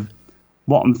made of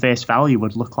what on face value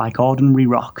would look like ordinary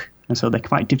rock. And so they're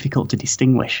quite difficult to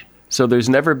distinguish. So there's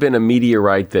never been a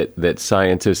meteorite that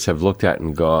scientists have looked at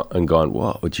and gone,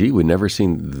 whoa, gee, we've never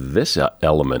seen this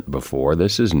element before.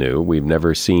 This is new. We've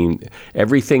never seen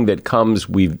everything that comes.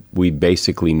 We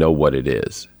basically know what it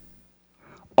is.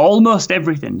 Almost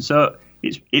everything. So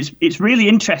it's really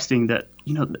interesting that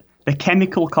the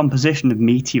chemical composition of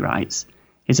meteorites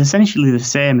is essentially the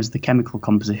same as the chemical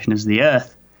composition as the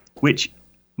Earth. Which,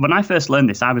 when I first learned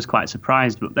this, I was quite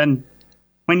surprised. But then,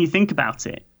 when you think about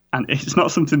it. And it's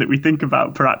not something that we think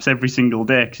about perhaps every single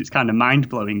day because it's kind of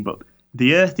mind-blowing, but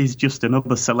the Earth is just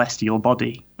another celestial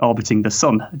body orbiting the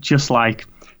sun, just like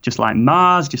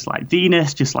Mars, just like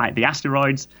Venus, just like the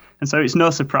asteroids. And so it's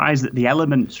no surprise that the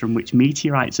elements from which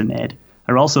meteorites are made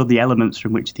are also the elements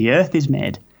from which the Earth is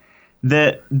made.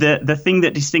 The thing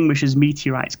that distinguishes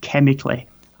meteorites chemically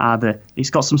it's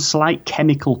got some slight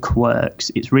chemical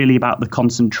quirks. It's really about the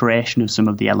concentration of some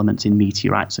of the elements in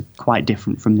meteorites are quite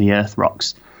different from the Earth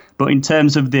rocks. But in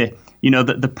terms of the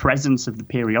presence of the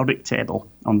periodic table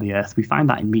on the Earth, we find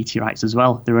that in meteorites as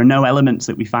well. There are no elements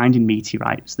that we find in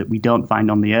meteorites that we don't find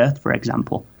on the Earth, for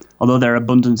example, although their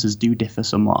abundances do differ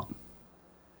somewhat.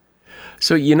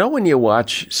 So, when you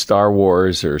watch Star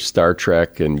Wars or Star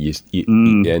Trek and the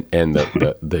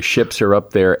ships are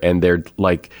up there and they're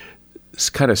like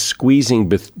kind of squeezing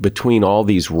between all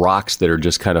these rocks that are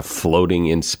just kind of floating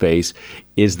in space.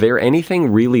 Is there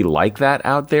anything really like that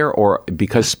out there? Or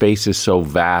because space is so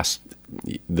vast,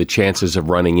 the chances of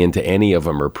running into any of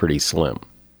them are pretty slim?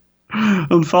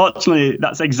 Unfortunately,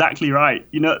 that's exactly right.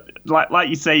 Like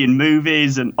you say in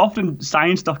movies and often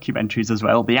science documentaries as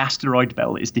well, the asteroid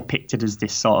belt is depicted as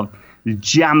this sort of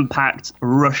jam-packed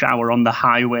rush hour on the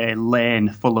highway lane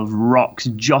full of rocks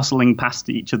jostling past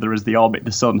each other as they orbit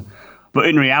the sun. But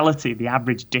in reality, the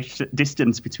average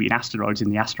distance between asteroids in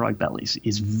the asteroid belt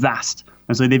is vast.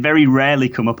 And so they very rarely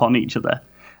come upon each other.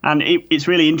 And it's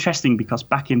really interesting because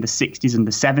back in the 60s and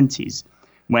the 70s,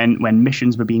 when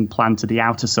missions were being planned to the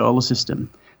outer solar system,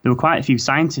 there were quite a few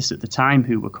scientists at the time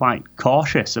who were quite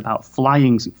cautious about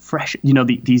flying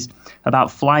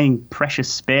flying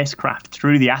precious spacecraft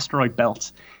through the asteroid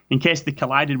belt in case they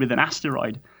collided with an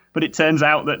asteroid. But it turns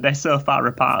out that they're so far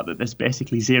apart that there's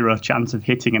basically zero chance of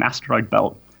hitting an asteroid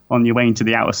belt on your way into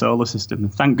the outer solar system.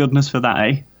 Thank goodness for that,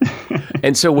 eh?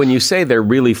 And so when you say they're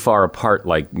really far apart,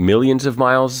 like millions of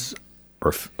miles?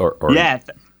 Or Yeah,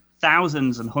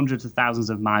 thousands and hundreds of thousands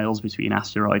of miles between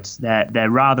asteroids. They're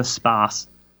rather sparse.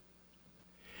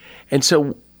 And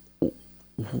so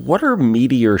what are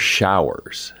meteor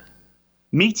showers?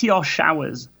 Meteor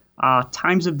showers are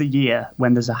times of the year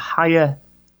when there's a higher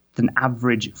than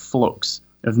average flux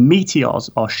of meteors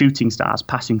or shooting stars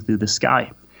passing through the sky.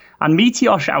 And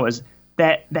meteor showers,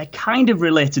 they're kind of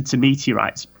related to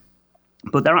meteorites,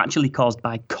 but they're actually caused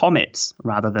by comets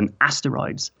rather than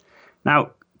asteroids.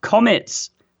 Now, comets,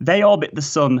 they orbit the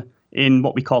sun in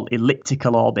what we call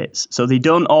elliptical orbits. So they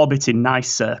don't orbit in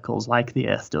nice circles like the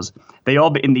Earth does. They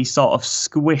orbit in these sort of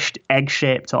squished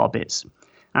egg-shaped orbits.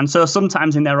 And so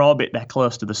sometimes in their orbit, they're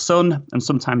close to the sun, and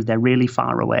sometimes they're really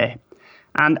far away.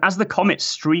 And as the comets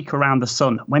streak around the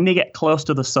sun, when they get close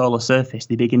to the solar surface,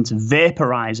 they begin to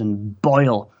vaporize and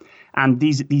boil. And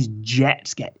these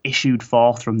jets get issued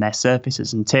forth from their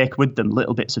surfaces and take with them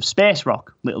little bits of space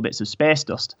rock, little bits of space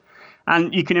dust.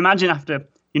 And you can imagine after,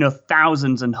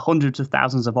 thousands and hundreds of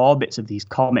thousands of orbits of these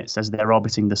comets as they're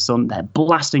orbiting the sun, they're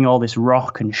blasting all this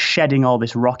rock and shedding all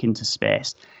this rock into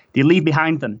space. They leave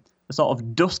behind them a sort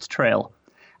of dust trail.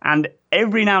 And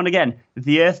every now and again,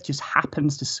 the Earth just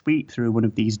happens to sweep through one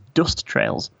of these dust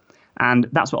trails. And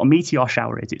that's what a meteor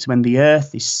shower is. It's when the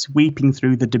Earth is sweeping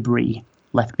through the debris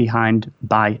left behind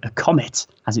by a comet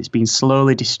as it's been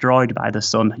slowly destroyed by the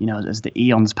sun, as the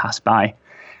eons pass by.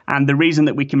 And the reason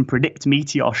that we can predict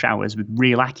meteor showers with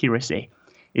real accuracy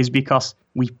is because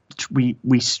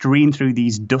we stream through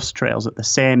these dust trails at the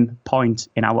same point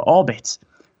in our orbit,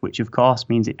 which of course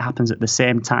means it happens at the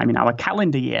same time in our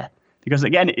calendar year. Because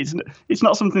again, it's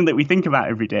not something that we think about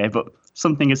every day, but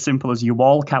something as simple as your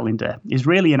wall calendar is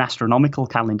really an astronomical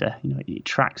calendar. It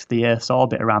tracks the Earth's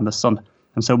orbit around the sun.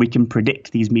 And so we can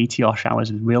predict these meteor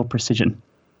showers with real precision.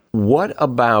 What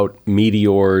about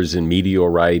meteors and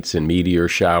meteorites and meteor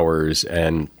showers?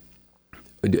 And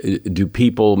do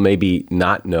people maybe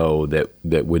not know that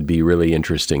would be really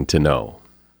interesting to know?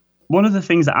 One of the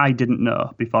things that I didn't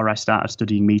know before I started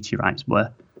studying meteorites were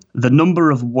the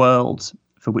number of worlds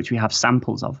for which we have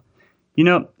samples of.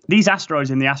 These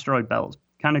asteroids in the asteroid belt,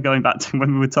 kind of going back to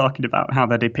when we were talking about how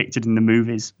they're depicted in the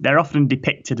movies, they're often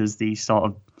depicted as these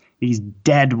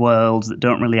dead worlds that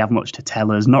don't really have much to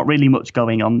tell us, not really much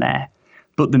going on there.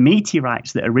 But the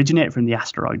meteorites that originate from the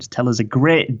asteroids tell us a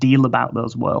great deal about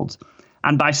those worlds.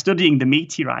 And by studying the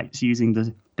meteorites using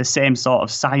the same sort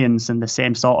of science and the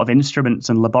same sort of instruments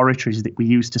and laboratories that we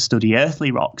use to study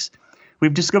earthly rocks,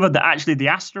 we've discovered that actually the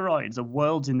asteroids are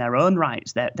worlds in their own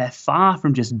rights. They're far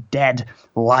from just dead,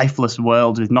 lifeless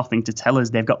worlds with nothing to tell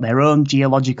us. They've got their own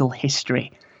geological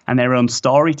history and their own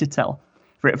story to tell.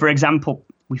 For example,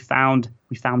 we found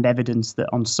evidence that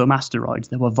on some asteroids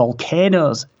there were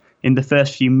volcanoes in the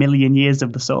first few million years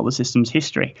of the solar system's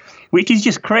history, which is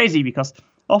just crazy because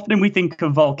often we think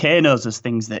of volcanoes as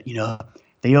things that,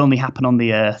 they only happen on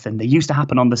the Earth and they used to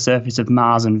happen on the surface of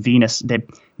Mars and Venus.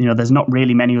 There's not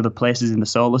really many other places in the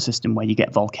solar system where you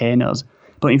get volcanoes.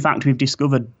 But in fact, we've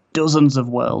discovered dozens of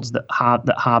worlds that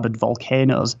harbored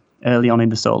volcanoes early on in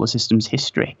the solar system's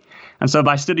history. And so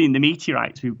by studying the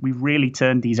meteorites, we've really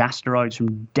turned these asteroids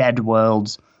from dead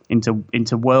worlds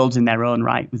into worlds in their own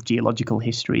right with geological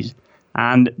histories.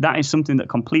 And that is something that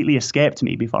completely escaped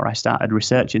me before I started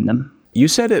researching them. You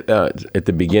said it at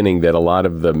the beginning that a lot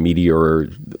of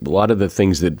the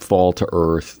things that fall to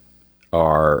Earth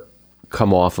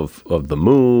come off of the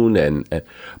moon,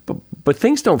 but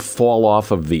things don't fall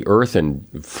off of the Earth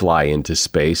and fly into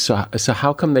space. So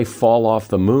how come they fall off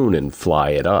the moon and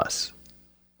fly at us?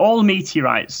 All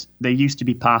meteorites, they used to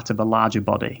be part of a larger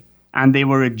body, and they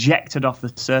were ejected off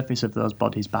the surface of those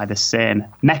bodies by the same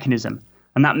mechanism.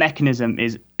 And that mechanism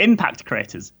is impact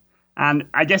craters. And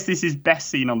I guess this is best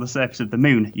seen on the surface of the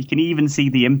moon. You can even see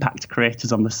the impact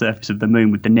craters on the surface of the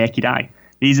moon with the naked eye.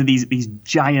 These are these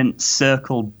giant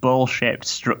circle bowl-shaped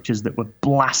structures that were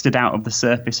blasted out of the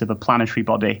surface of a planetary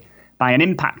body by an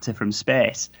impactor from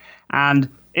space. And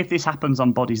if this happens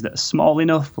on bodies that are small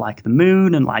enough, like the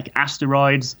moon and like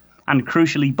asteroids, and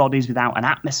crucially bodies without an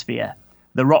atmosphere,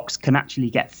 the rocks can actually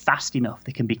get fast enough,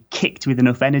 they can be kicked with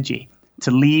enough energy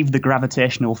to leave the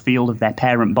gravitational field of their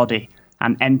parent body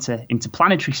and enter into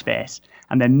planetary space.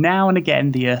 And then now and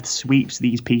again, the Earth sweeps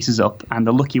these pieces up and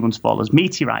the lucky ones fall as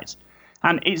meteorites.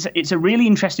 And it's a really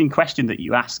interesting question that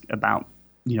you ask about,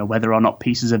 whether or not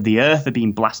pieces of the Earth are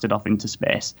being blasted off into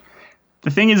space.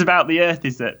 The thing is about the Earth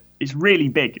is that it's really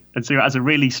big, and so it has a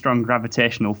really strong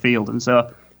gravitational field. And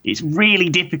so it's really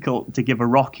difficult to give a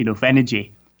rock enough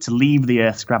energy to leave the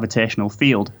Earth's gravitational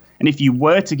field. And if you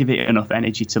were to give it enough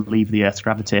energy to leave the Earth's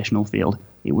gravitational field,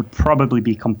 it would probably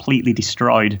be completely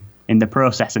destroyed in the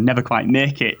process and never quite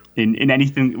make it in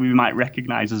anything that we might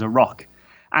recognize as a rock.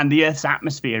 And the Earth's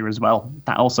atmosphere as well,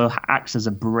 that also acts as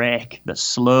a brake that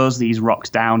slows these rocks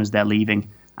down as they're leaving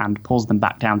and pulls them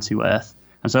back down to Earth.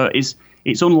 And so it's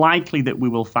unlikely that we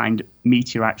will find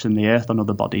meteorites in the Earth on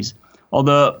other bodies.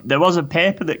 Although there was a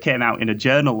paper that came out in a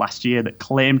journal last year that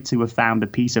claimed to have found a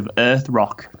piece of Earth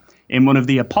rock in one of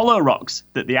the Apollo rocks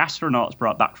that the astronauts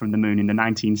brought back from the moon in the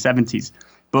 1970s.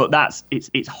 But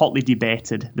it's hotly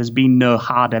debated. There's been no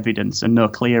hard evidence and no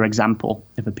clear example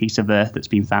of a piece of Earth that's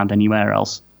been found anywhere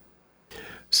else.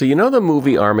 So the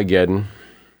movie Armageddon?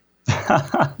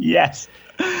 Yes.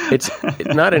 It's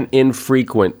not an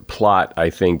infrequent plot, I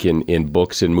think, in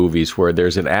books and movies where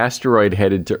there's an asteroid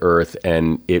headed to Earth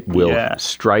and it will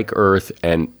strike Earth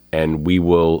and we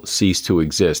will cease to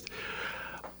exist.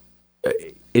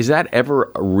 Is that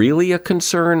ever really a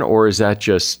concern, or is that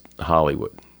just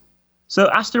Hollywood? So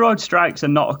asteroid strikes are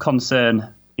not a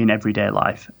concern in everyday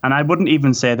life, and I wouldn't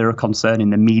even say they're a concern in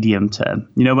the medium term.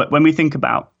 When we think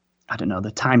about,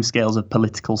 the timescales of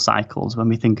political cycles, when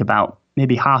we think about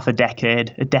maybe half a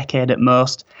decade at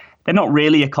most, they're not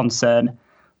really a concern.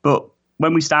 But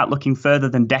when we start looking further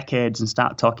than decades and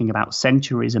start talking about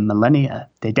centuries and millennia,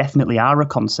 they definitely are a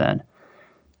concern.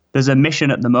 There's a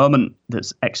mission at the moment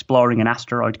that's exploring an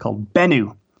asteroid called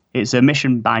Bennu. It's a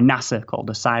mission by NASA called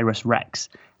OSIRIS-REx,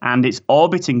 and it's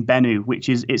orbiting Bennu,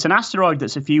 it's an asteroid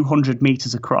that's a few hundred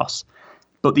meters across.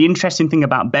 But the interesting thing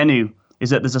about Bennu is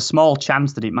that there's a small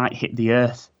chance that it might hit the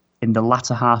Earth in the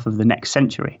latter half of the next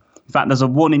century. In fact, there's a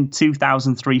 1 in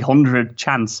 2,300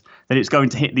 chance that it's going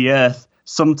to hit the Earth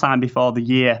sometime before the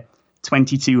year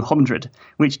 2200,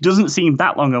 which doesn't seem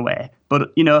that long away.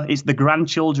 But, it's the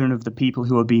grandchildren of the people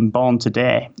who are being born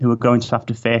today who are going to have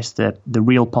to face the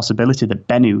real possibility that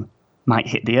Bennu might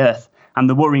hit the Earth. And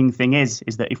the worrying thing is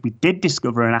that if we did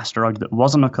discover an asteroid that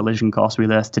was on a collision course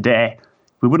with Earth today,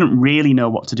 we wouldn't really know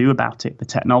what to do about it. The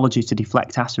technology to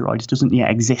deflect asteroids doesn't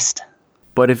yet exist.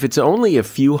 But if it's only a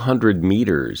few hundred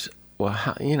meters,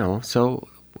 well, so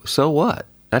what?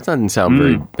 That doesn't sound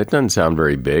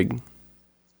very big.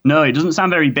 No, it doesn't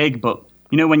sound very big, but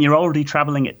when you're already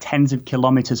traveling at tens of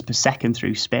kilometers per second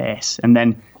through space, and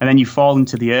then you fall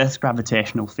into the Earth's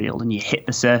gravitational field and you hit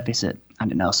the surface at,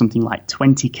 something like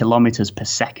 20 kilometers per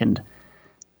second,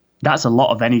 that's a lot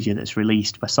of energy that's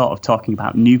released. We're sort of talking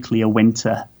about nuclear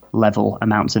winter level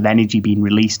amounts of energy being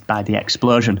released by the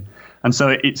explosion. And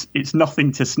so it's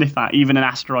nothing to sniff at. Even an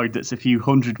asteroid that's a few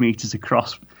hundred meters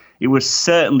across, it would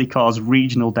certainly cause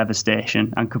regional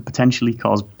devastation and could potentially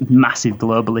cause massive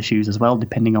global issues as well,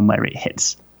 depending on where it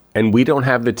hits. And we don't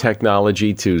have the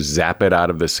technology to zap it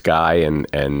out of the sky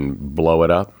and blow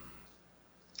it up?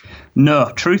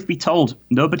 No, truth be told,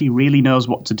 nobody really knows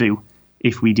what to do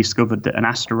if we discovered that an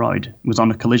asteroid was on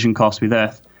a collision course with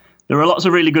Earth. There are lots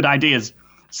of really good ideas.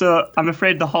 So I'm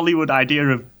afraid the Hollywood idea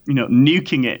of,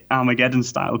 nuking it Armageddon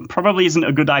style probably isn't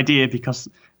a good idea, because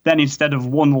then instead of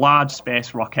one large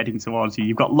space rock heading towards you,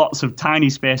 you've got lots of tiny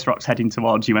space rocks heading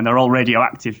towards you, and they're all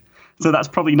radioactive. So that's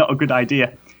probably not a good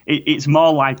idea. It's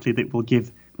more likely that we'll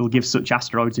give such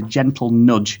asteroids a gentle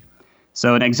nudge.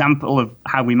 So an example of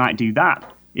how we might do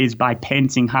that is by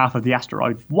painting half of the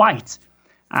asteroid white.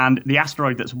 And the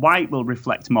asteroid that's white will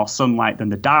reflect more sunlight than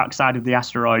the dark side of the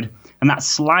asteroid. And that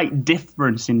slight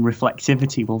difference in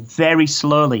reflectivity will very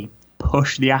slowly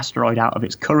push the asteroid out of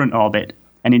its current orbit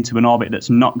and into an orbit that's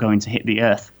not going to hit the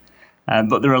Earth.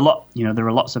 But there are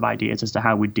lots of ideas as to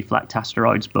how we'd deflect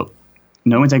asteroids, but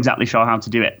no one's exactly sure how to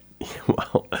do it.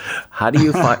 Well, how do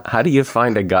you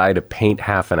find a guy to paint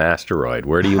half an asteroid?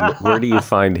 Where do you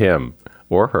find him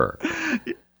or her?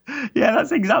 Yeah,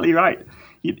 that's exactly right.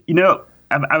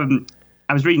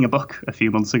 I was reading a book a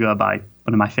few months ago by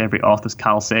one of my favorite authors,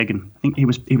 Carl Sagan. I think he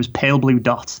was Pale Blue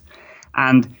Dot,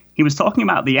 and he was talking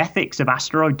about the ethics of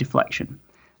asteroid deflection.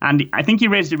 And I think he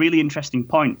raised a really interesting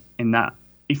point in that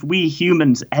if we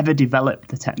humans ever develop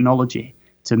the technology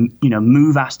to,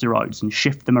 move asteroids and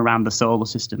shift them around the solar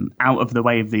system out of the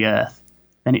way of the Earth,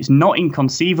 then it's not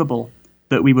inconceivable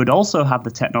that we would also have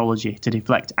the technology to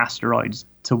deflect asteroids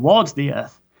towards the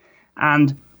Earth.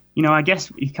 And I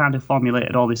guess we kind of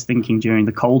formulated all this thinking during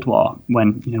the Cold War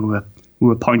when, we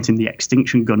were pointing the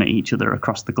extinction gun at each other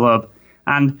across the globe.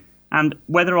 And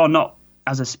whether or not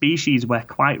as a species we're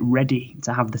quite ready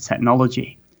to have the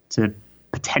technology to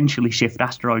potentially shift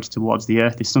asteroids towards the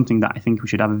Earth is something that I think we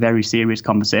should have a very serious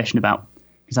conversation about.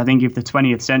 Because I think if the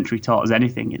 20th century taught us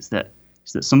anything, it's that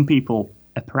some people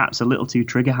are perhaps a little too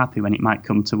trigger happy when it might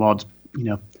come towards,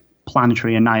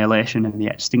 planetary annihilation and the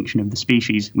extinction of the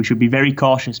species. We should be very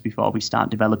cautious before we start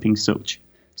developing such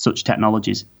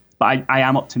technologies. But I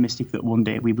am optimistic that one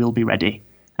day we will be ready,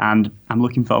 and I'm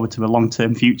looking forward to a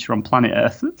long-term future on planet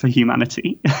Earth for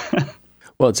humanity.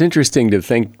 Well, it's interesting to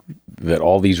think that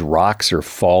all these rocks are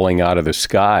falling out of the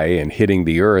sky and hitting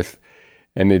the Earth,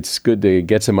 and it's good to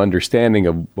get some understanding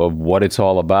of what it's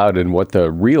all about and what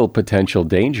the real potential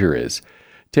danger is.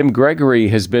 Tim Gregory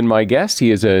has been my guest. He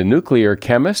is a nuclear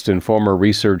chemist and former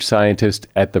research scientist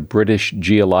at the British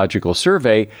Geological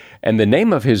Survey, and the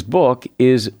name of his book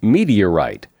is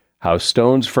Meteorite: How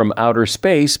Stones from Outer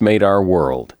Space Made Our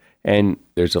World. And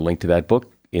there's a link to that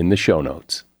book in the show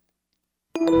notes.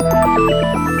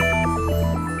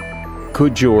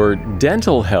 Could your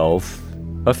dental health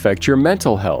affect your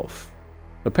mental health?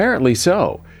 Apparently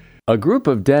so. A group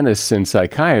of dentists and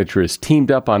psychiatrists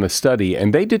teamed up on a study,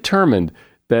 and they determined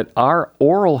that our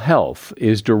oral health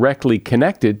is directly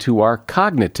connected to our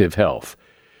cognitive health.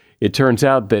 It turns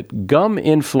out that gum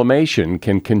inflammation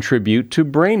can contribute to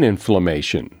brain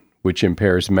inflammation, which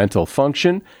impairs mental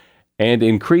function and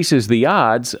increases the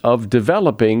odds of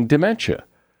developing dementia.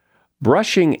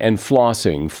 Brushing and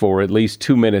flossing for at least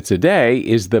 2 minutes a day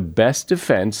is the best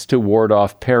defense to ward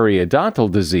off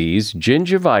periodontal disease,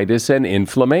 gingivitis, and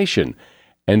inflammation,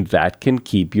 and that can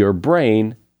keep your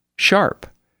brain sharp.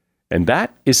 And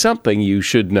that is something you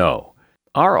should know.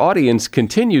 Our audience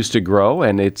continues to grow,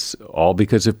 and it's all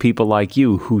because of people like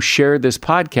you who share this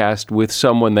podcast with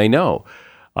someone they know.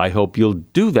 I hope you'll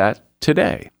do that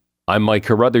today. I'm Mike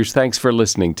Carruthers. Thanks for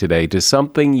listening today to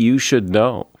Something You Should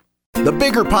Know. The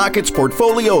Bigger Pockets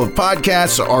portfolio of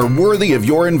podcasts are worthy of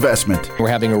your investment. We're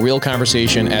having a real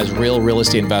conversation as real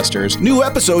estate investors. New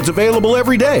episodes available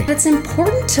every day. It's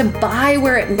important to buy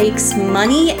where it makes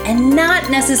money and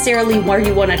not necessarily where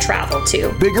you want to travel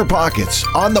to. Bigger Pockets,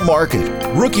 On the Market,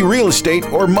 Rookie Real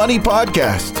Estate, or Money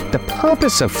Podcast. The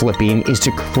purpose of flipping is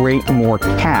to create more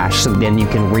cash so then you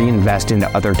can reinvest into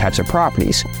other types of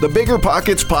properties. The Bigger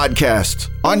Pockets Podcast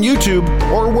on YouTube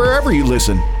or wherever you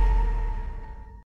listen.